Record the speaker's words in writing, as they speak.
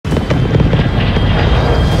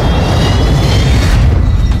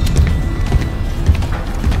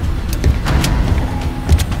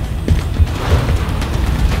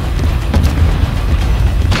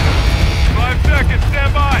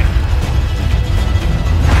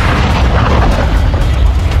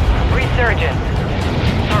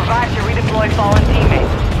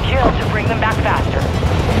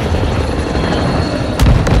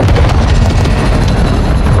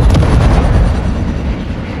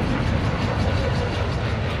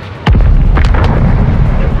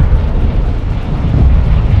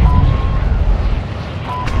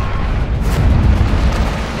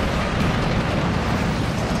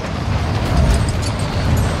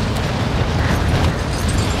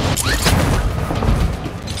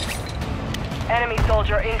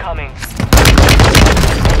soldier incoming.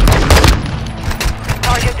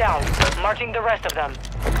 Target down. Marching the rest of them.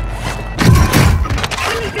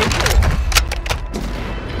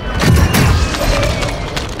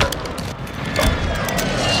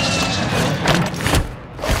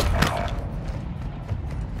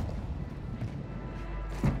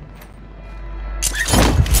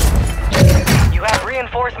 You have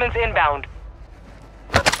reinforcements inbound.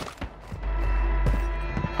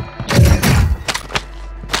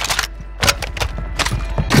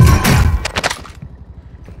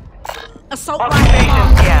 Assault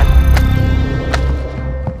Occupation scan.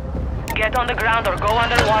 Get on the ground or go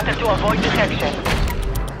underwater to avoid detection.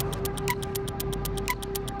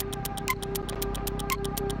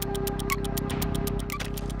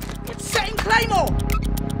 It's setting Claymore!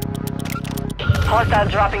 Hostiles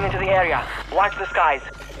dropping into the area. Watch the skies.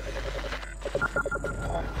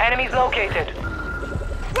 Enemies located.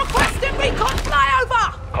 Requesting recon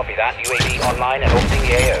flyover! Copy that. UAV online and orbiting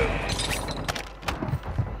the AO.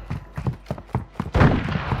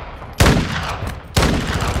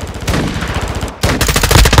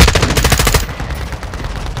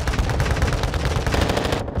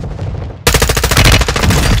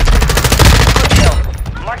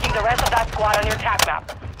 Marking the rest of that squad on your attack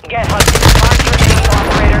map. Get hunting. Mark your enemy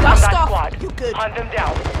operators from that squad. You good? Hunt them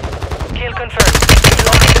down. Kill confirmed.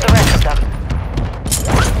 Locate the rest of them.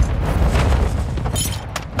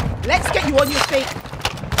 Let's get you on your feet.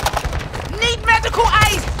 Need medical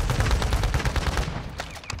aid!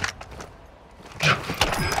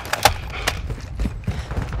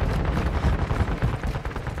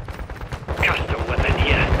 Custom weapon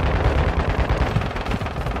here.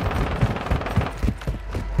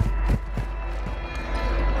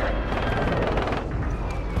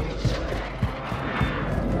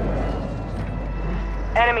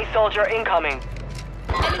 Enemy soldier incoming.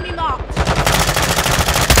 Enemy marked.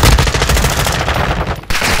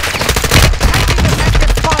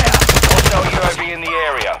 Hostile UAV in the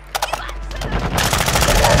area.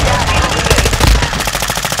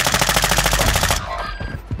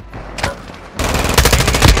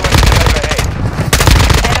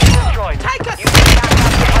 Enemy destroyed. Take us! You can attack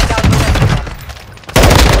up to hunt down the rest of them.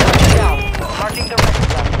 Down. Marking the rest of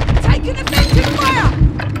them. Taking effective fire!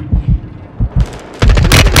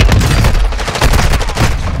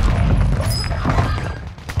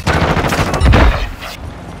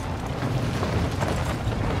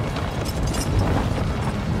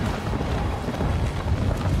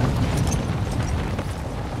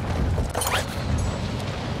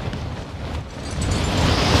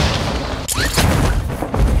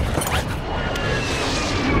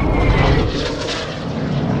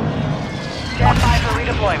 Stand by for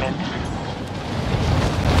redeployment.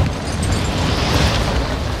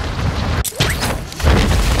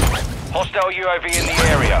 Hostile UAV in the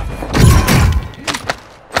area.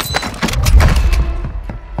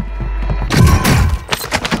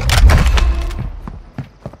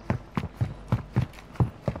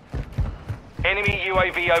 Enemy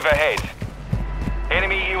UAV overhead.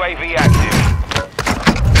 Enemy UAV active.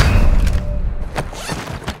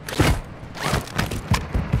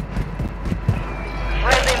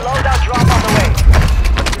 Friendly loadout drop on the way.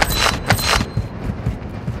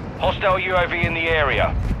 Hostile UAV in the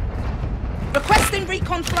area. Requesting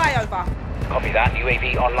recon flyover. Copy that.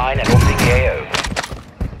 UAV online and orbiting the AO.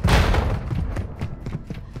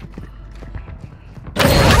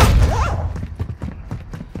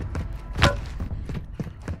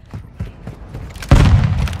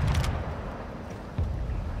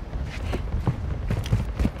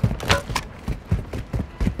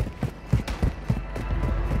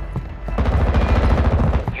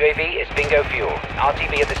 UAV is bingo fuel.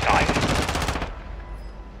 RTB at this time.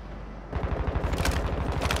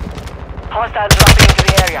 Hostiles dropping into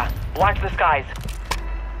the area. Watch the skies.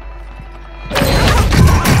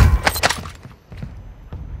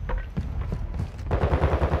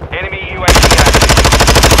 Enemy UAV active.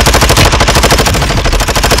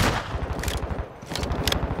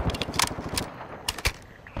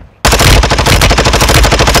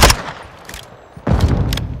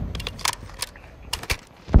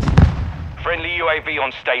 Friendly UAV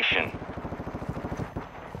on station.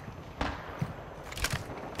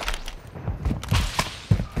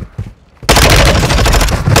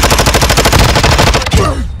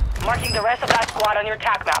 Marking the rest of that squad on your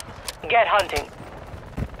attack map. Get hunting.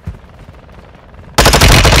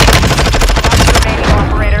 Mark the remaining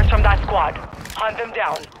operators from that squad. Hunt them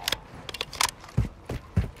down.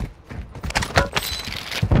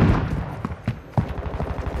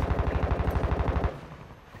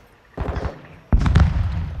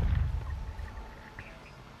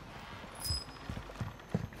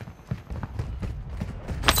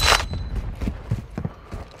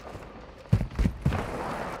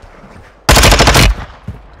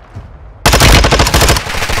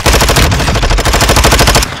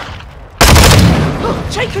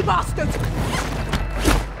 cheeky bastard!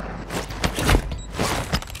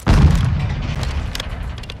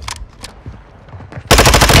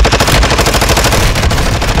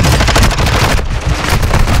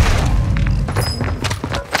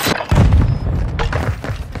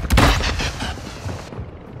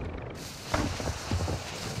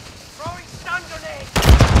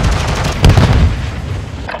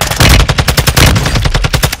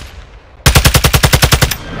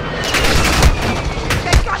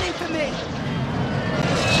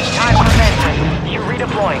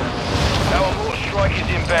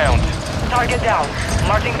 Target down.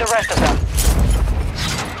 Marking the rest of them.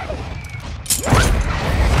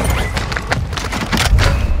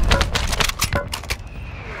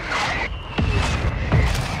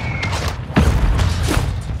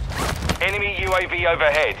 Enemy UAV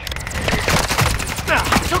overhead.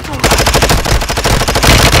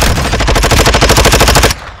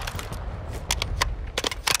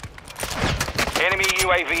 Enemy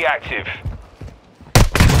UAV active.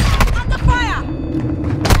 Under fire!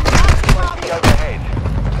 UAV overhead.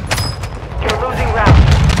 You're losing rounds.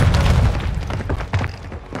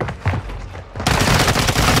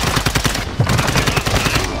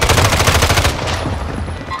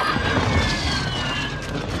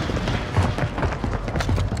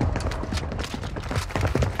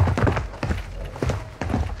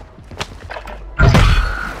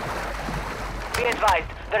 Be advised,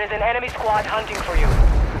 there is an enemy squad hunting for you.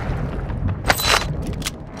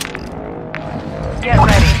 Get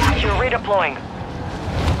ready. You're redeploying.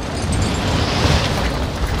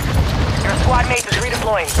 Your squad mate is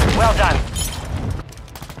redeploying. Well done.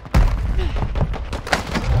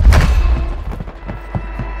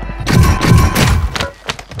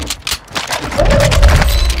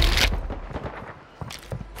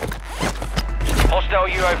 Hostile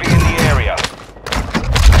UAV in the area.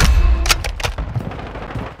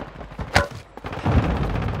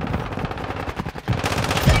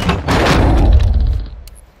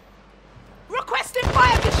 Requesting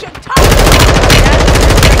fire mission!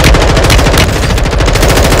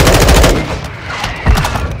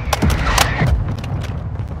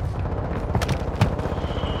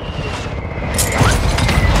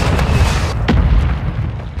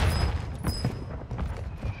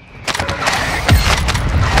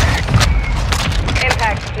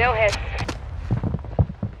 Impact, no hits.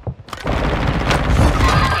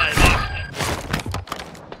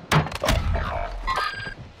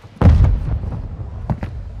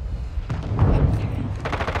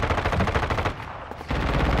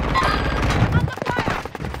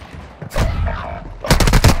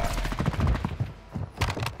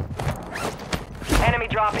 Enemy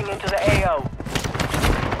dropping into the AO.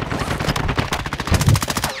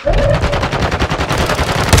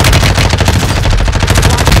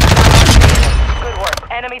 Good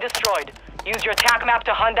work. Enemy destroyed. Use your TAC map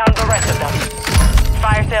to hunt down the rest of them.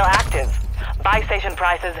 Fire sale active. Buy station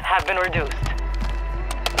prices have been reduced.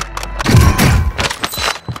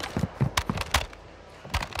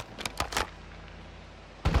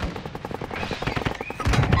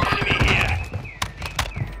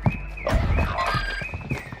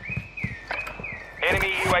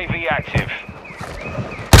 Enemy UAV active.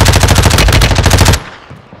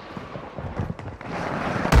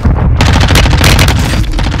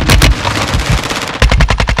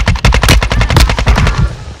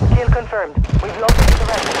 Kill confirmed. We've located the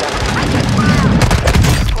rest of them.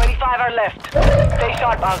 25 are left. Stay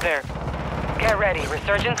sharp out there. Get ready.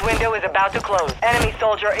 Resurgence window is about to close. Enemy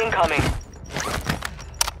soldier incoming.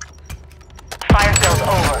 Fire sales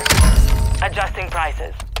over. Adjusting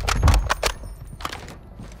prices.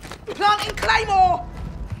 Planting Claymore!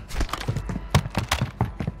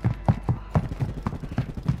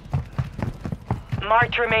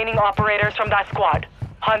 Marked remaining operators from that squad.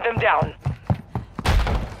 Hunt them down.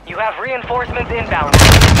 You have reinforcements inbound.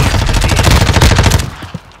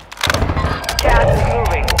 Gas is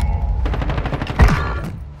moving.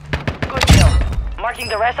 Good kill. Marking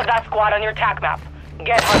the rest of that squad on your TAC map.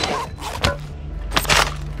 Get hunting.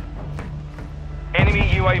 Enemy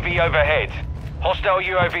UAV overhead. Hostile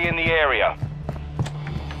UAV in the area.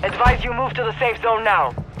 Advise you move to the safe zone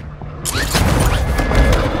now.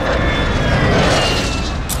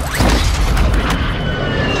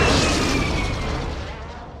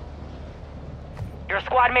 Your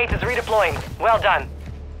squad mate is redeploying. Well done.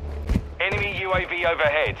 Enemy UAV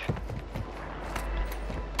overhead.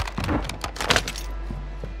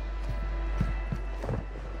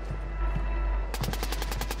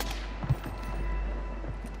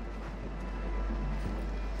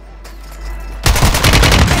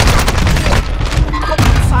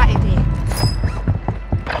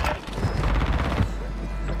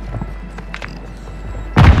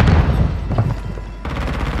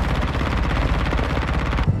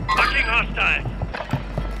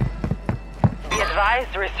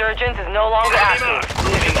 Resurgence is no longer active.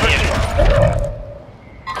 Moving here.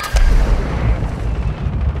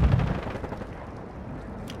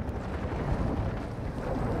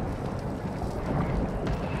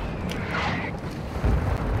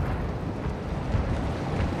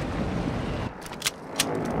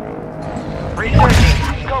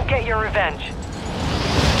 Resurging. Go get your revenge.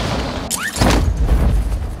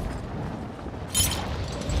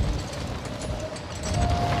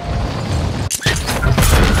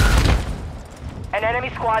 An enemy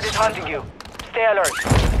squad is hunting you. Stay alert.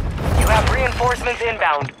 You have reinforcements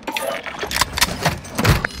inbound.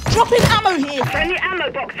 Dropping ammo here. Friendly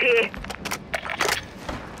ammo box here.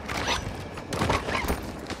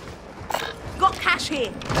 Got cash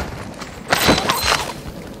here.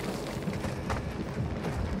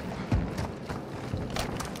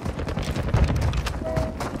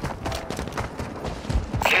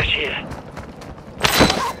 Cash here.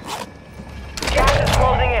 Gas is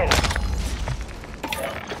closing in.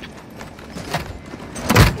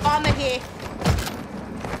 Armor here.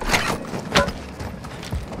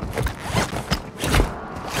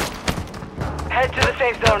 Head to the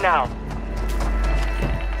safe zone now.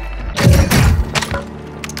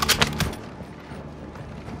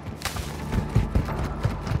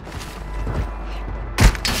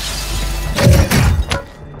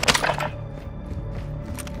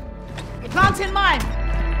 Planting mine.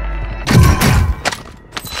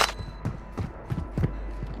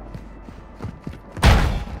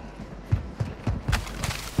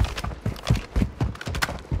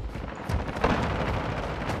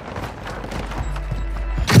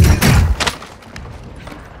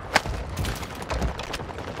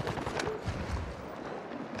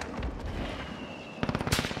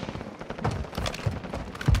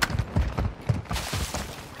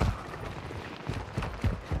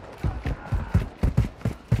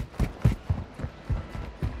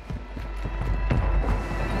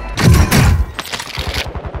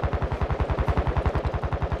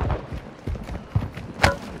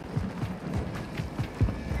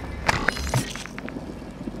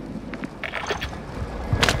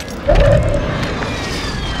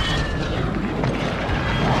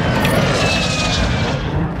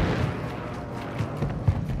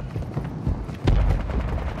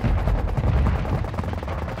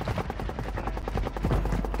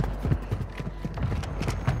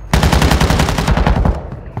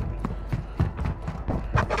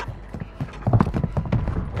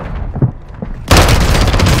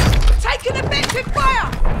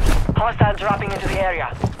 Hostiles dropping into the area.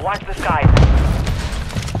 Watch the skies.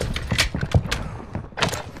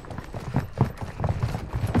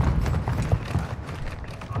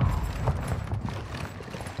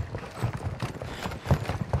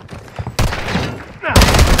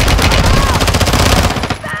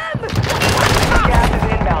 Gas is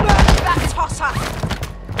inbound. That tosser.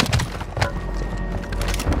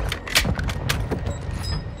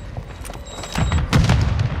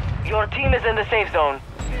 Your team is in the safe zone.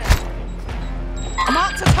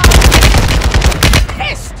 Marked a target.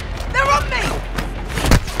 Pissed! They're on me!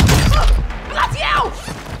 Bloody hell!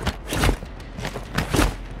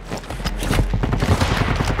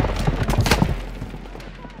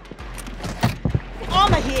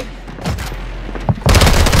 Armor here.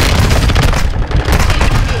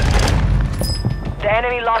 The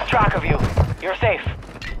enemy lost track of you. You're safe.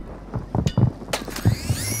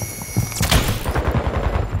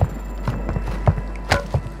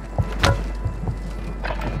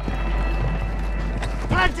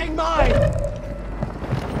 Planting mine!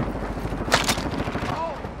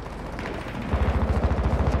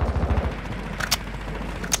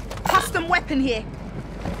 Custom weapon here.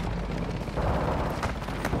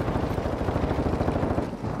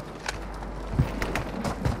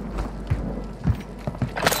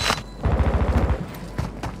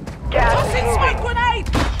 Gas is Tossing moving. smoke grenade!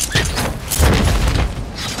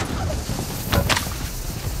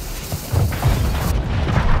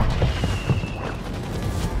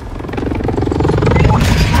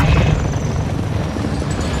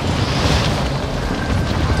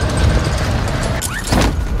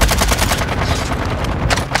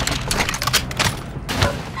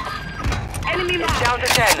 It's down to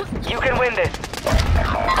 10. You can win this.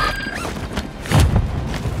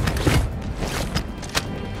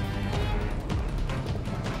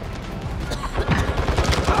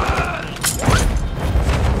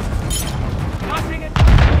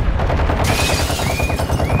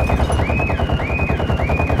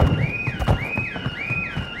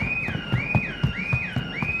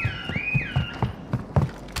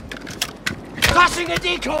 Tossing a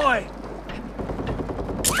decoy!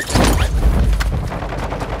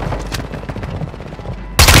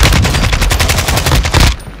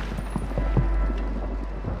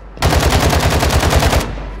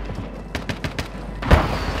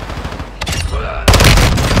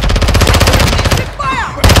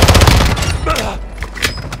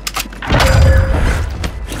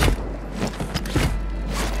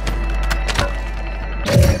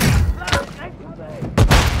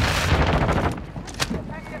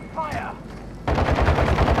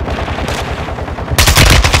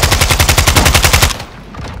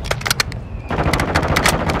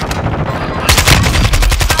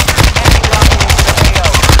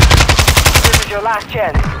 last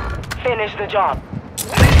chance. Finish the job.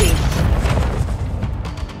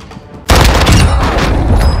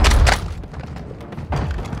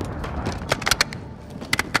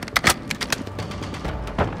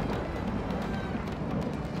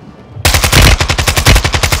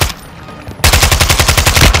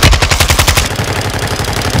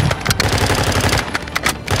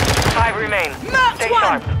 Five remain. Stay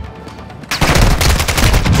sharp.